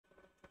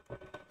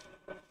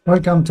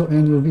Welcome to a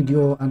new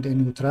video and a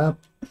new trap.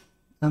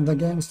 And the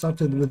game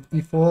started with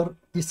e4,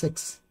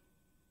 e6.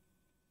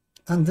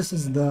 And this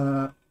is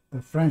the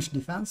French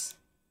defense.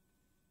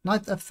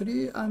 Knight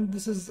f3, and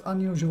this is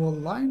unusual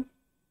line.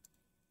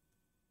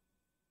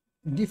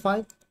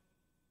 d5.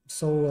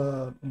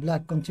 So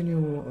black continue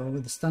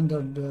with the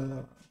standard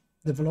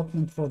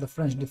development for the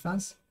French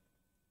defense.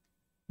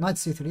 Knight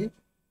c3.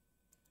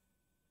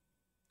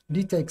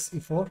 d takes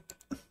e4.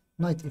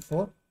 Knight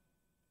e4.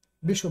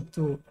 Bishop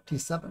to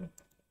t7.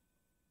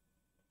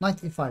 Knight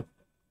e5,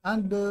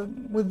 and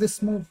with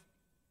this move,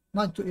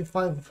 knight to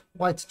e5,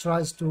 white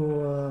tries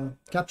to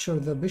capture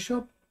the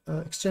bishop,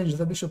 exchange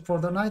the bishop for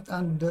the knight,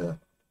 and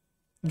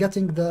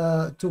getting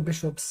the two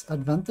bishops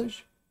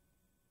advantage,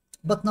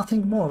 but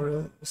nothing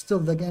more. Still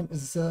the game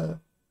is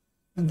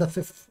in the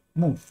fifth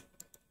move,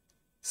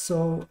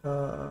 so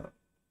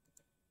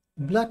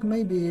black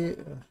maybe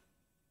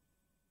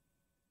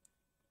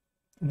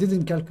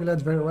didn't calculate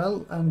very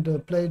well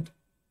and played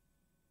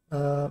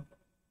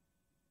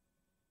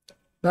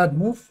bad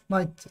move,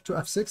 knight to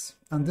f6,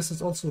 and this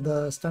is also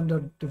the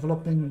standard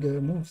developing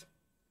move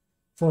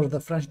for the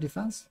French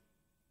defense.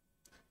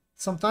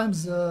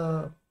 Sometimes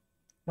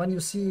when you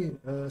see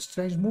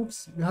strange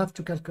moves, you have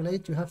to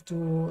calculate, you have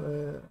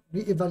to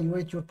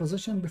re-evaluate your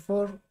position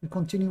before you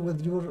continue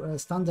with your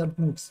standard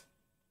moves.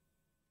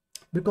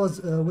 Because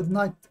with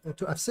knight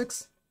to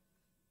f6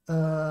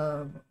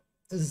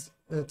 is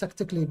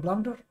tactically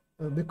blunder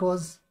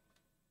because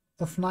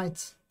of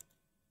knight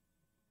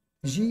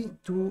g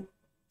to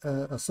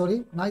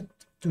knight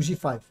to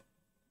g5.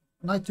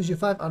 Knight to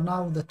g5 are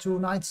now the two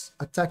knights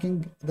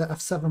attacking the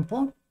f7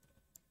 pawn,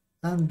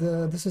 and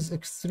this is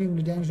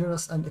extremely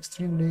dangerous and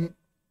extremely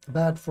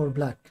bad for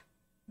black.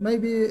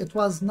 Maybe it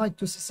was knight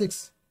to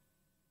c6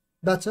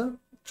 better,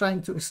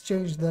 trying to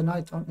exchange the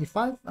knight on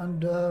e5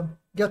 and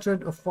get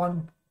rid of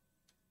one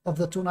of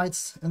the two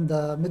knights in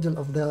the middle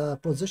of the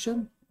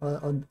position,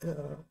 in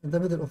the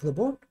middle of the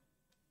board.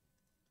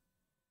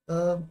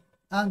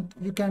 And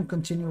you can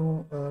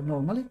continue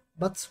normally,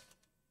 but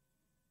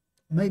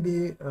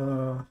maybe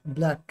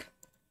black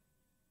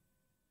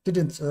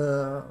didn't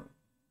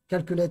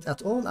calculate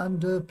at all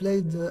and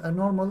played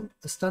a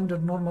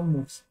standard normal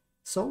moves.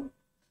 So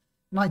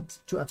knight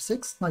to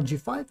f6, knight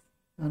g5,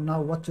 and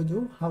now what to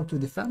do, how to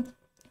defend.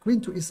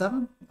 Queen to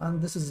e7, and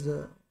this is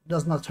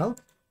does not help.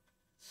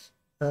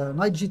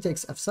 Knight g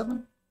takes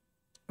f7,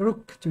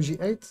 rook to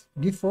g8,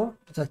 d4,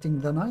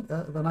 protecting the knight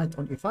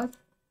on e5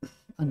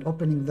 and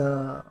opening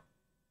the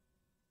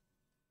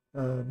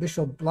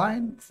bishop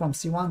line from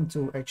c1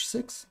 to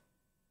h6.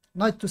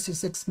 Knight to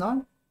c6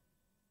 now,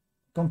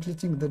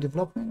 completing the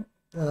development.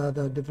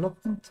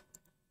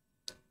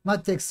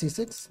 Knight takes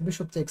c6,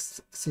 bishop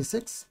takes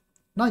c6,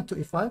 knight to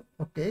e5.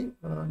 Okay,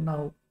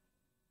 now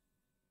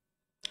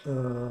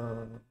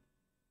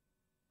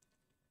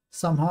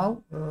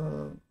somehow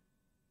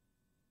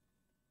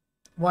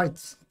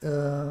white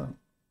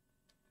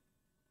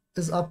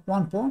is up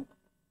one pawn,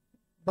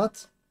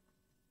 but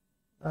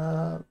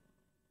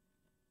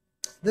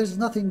there's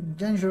nothing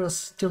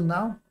dangerous till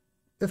now.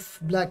 If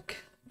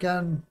black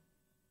can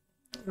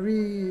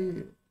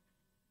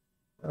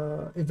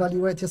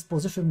evaluate his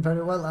position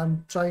very well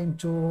and trying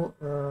to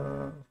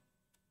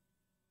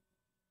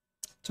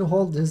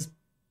hold his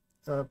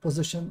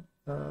position,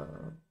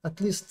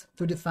 at least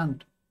to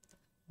defend.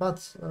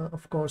 But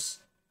of course,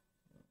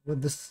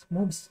 with this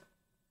moves,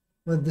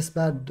 with this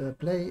bad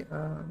play,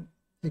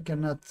 he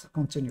cannot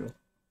continue.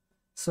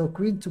 So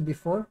queen to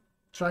b4,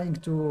 trying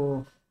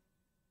to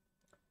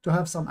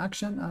have some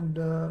action,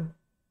 and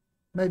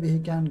maybe he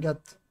can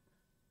get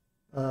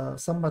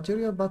some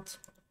material, but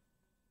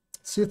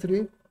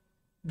c3,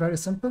 very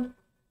simple.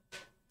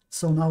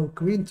 So now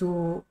queen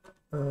to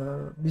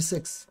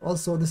b6,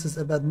 also this is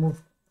a bad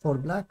move for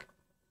black.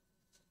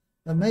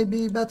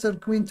 Maybe better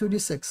queen to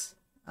d6,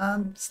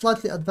 and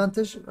slightly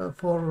advantage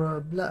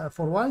for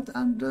white,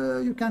 and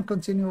you can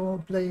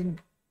continue playing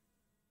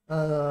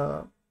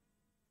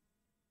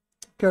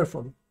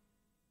carefully.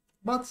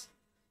 But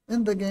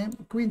in the game,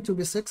 queen to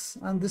b6,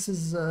 and this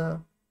is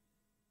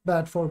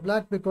bad for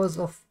black because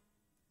of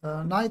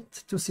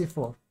knight to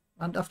c4.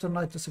 And after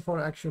knight to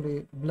c4,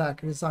 actually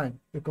black resigned,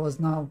 because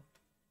now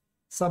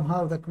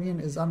somehow the queen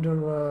is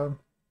under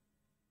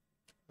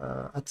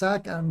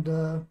attack, and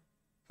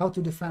how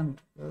to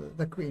defend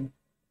the queen.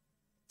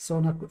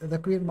 So now the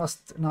queen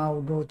must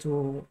now go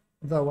to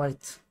the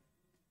white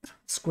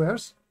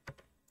squares,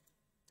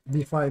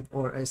 b5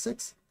 or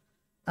a6,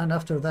 and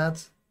after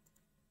that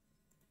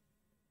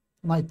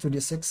knight to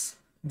d6,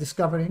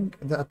 discovering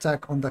the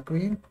attack on the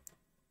queen,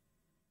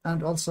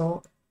 and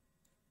also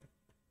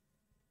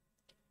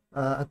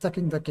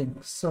attacking the king.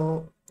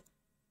 So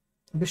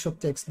bishop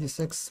takes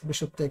d6,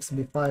 bishop takes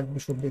b5,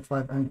 bishop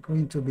b5, and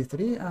queen to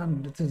b3,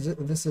 and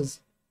this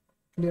is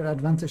clear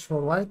advantage for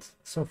white.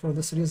 So for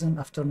this reason,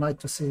 after knight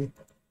to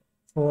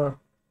c4,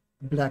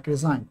 black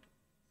resigned.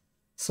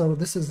 So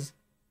this is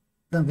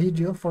the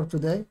video for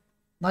today.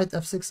 Knight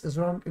f6 is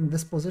wrong in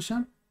this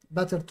position.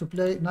 Better to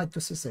play knight to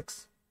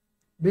c6.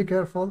 Be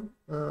careful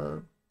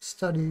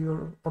study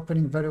your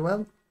opening very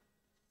well.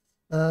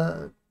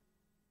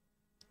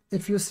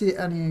 If you see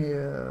any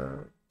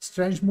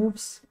strange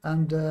moves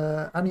and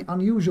any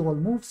unusual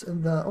moves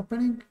in the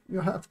opening,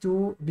 you have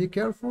to be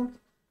careful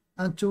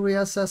and to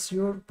reassess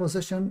your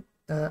position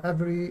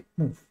every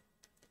move.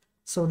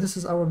 So this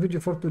is our video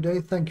for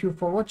today. Thank you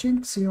for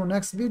watching. See you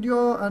next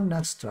video and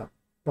next trap.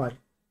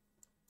 Bye.